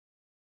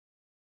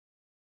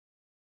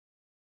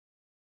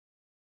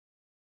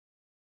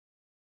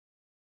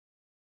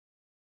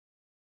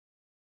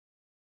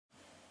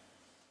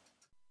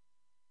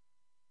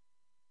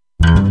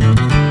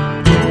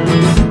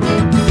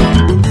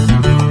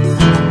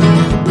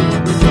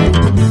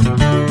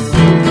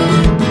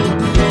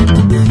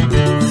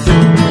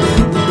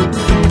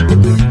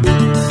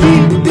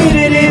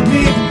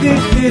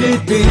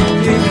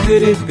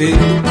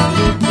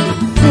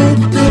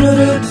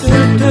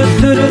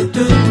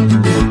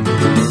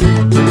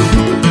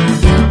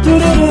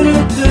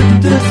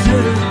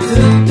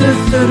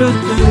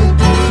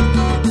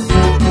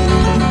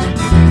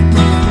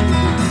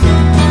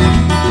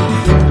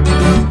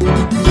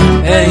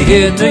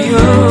here to you,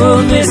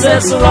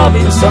 Mrs.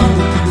 Robinson.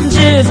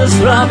 Jesus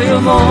love you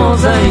more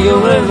than you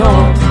will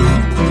know.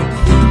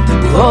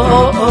 Oh,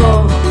 oh,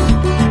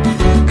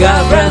 oh.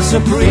 God bless you,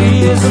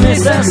 please,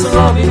 Mrs.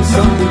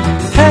 Robinson.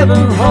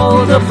 Heaven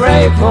hold the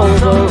brave, hold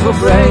the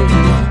brave.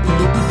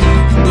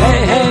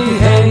 Hey, hey,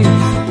 hey.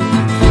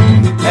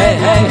 Hey,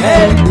 hey,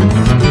 hey.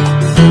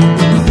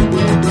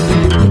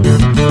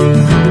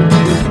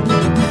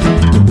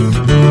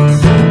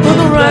 For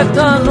the right,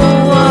 I know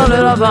what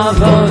about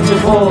to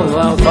all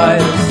our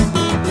fighters.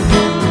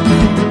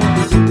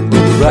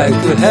 Right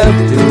to help,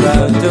 to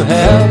learn to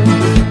help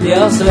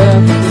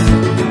yourself.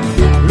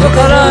 Look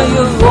at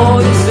you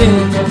always in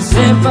the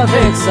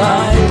sympathetic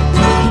side.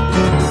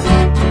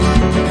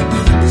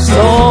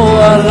 So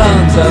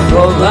around the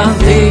road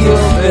until you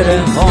get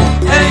home.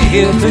 And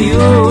here to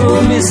you,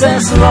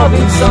 Mrs.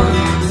 Robinson.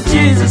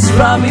 Jesus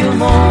love you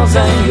more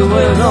than you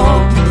will know.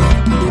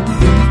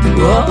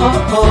 Oh,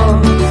 oh, oh.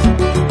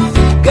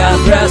 God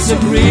bless you,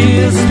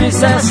 please,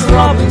 Mrs.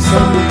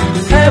 Robinson.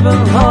 Heaven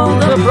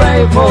hold the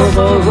brave for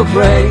those who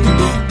pray.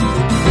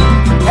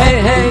 Hey,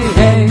 hey,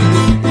 hey.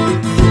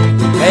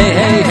 Hey,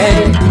 hey,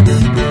 hey.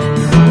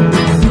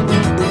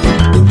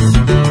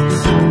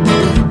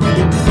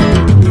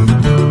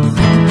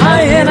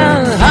 Hiding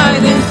and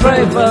hiding,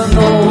 pray for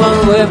no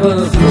one ever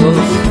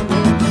goes.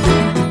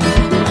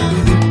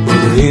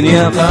 In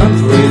your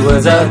country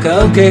where the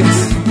cupcakes,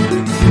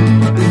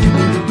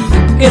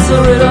 it's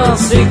a little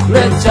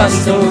secret,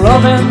 just a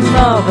Robin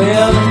of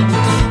hell.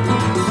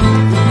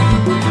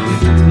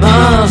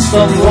 Most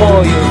of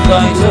all you're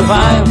going to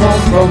find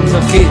home from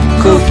the kid.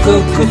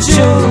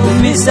 Cook-cook-cook-choo,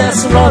 Mrs.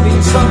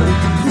 Robinson.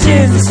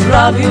 Jesus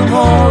love you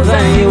more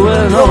than you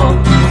will know.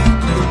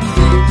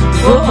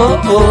 Oh,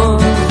 oh, oh.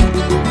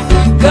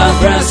 God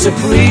bless you,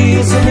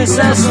 please,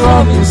 Mrs.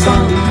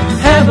 Robinson.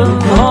 Heaven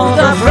hold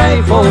I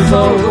pray for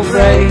those who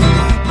pray.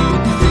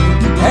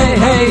 Hey,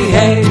 hey,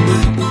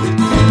 hey.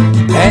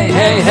 Hey,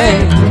 hey, hey.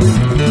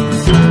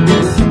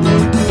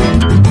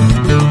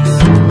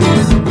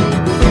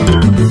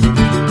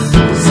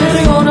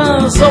 Sitting on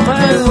a sofa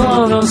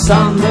on a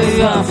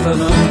Sunday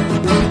afternoon.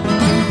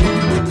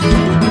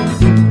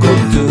 Go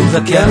to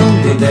the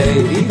candy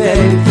lady,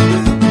 babe.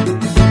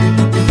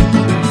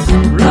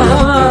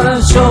 Laugh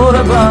and shout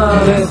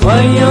about it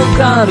when you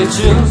gotta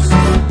choose.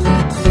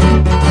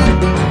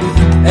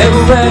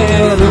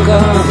 Everywhere look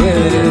at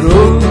it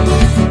rules.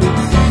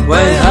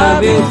 Where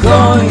have you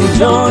going?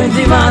 Join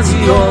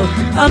DiMaggio.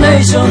 A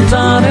nation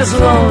that is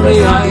lonely,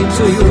 I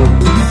to you.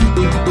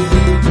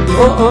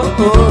 Oh, oh,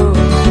 oh.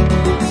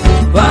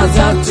 What's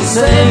that to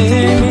say,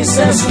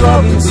 Mrs.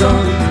 Robinson?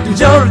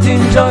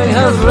 Jordan Joy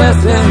has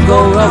left and go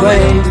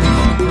away.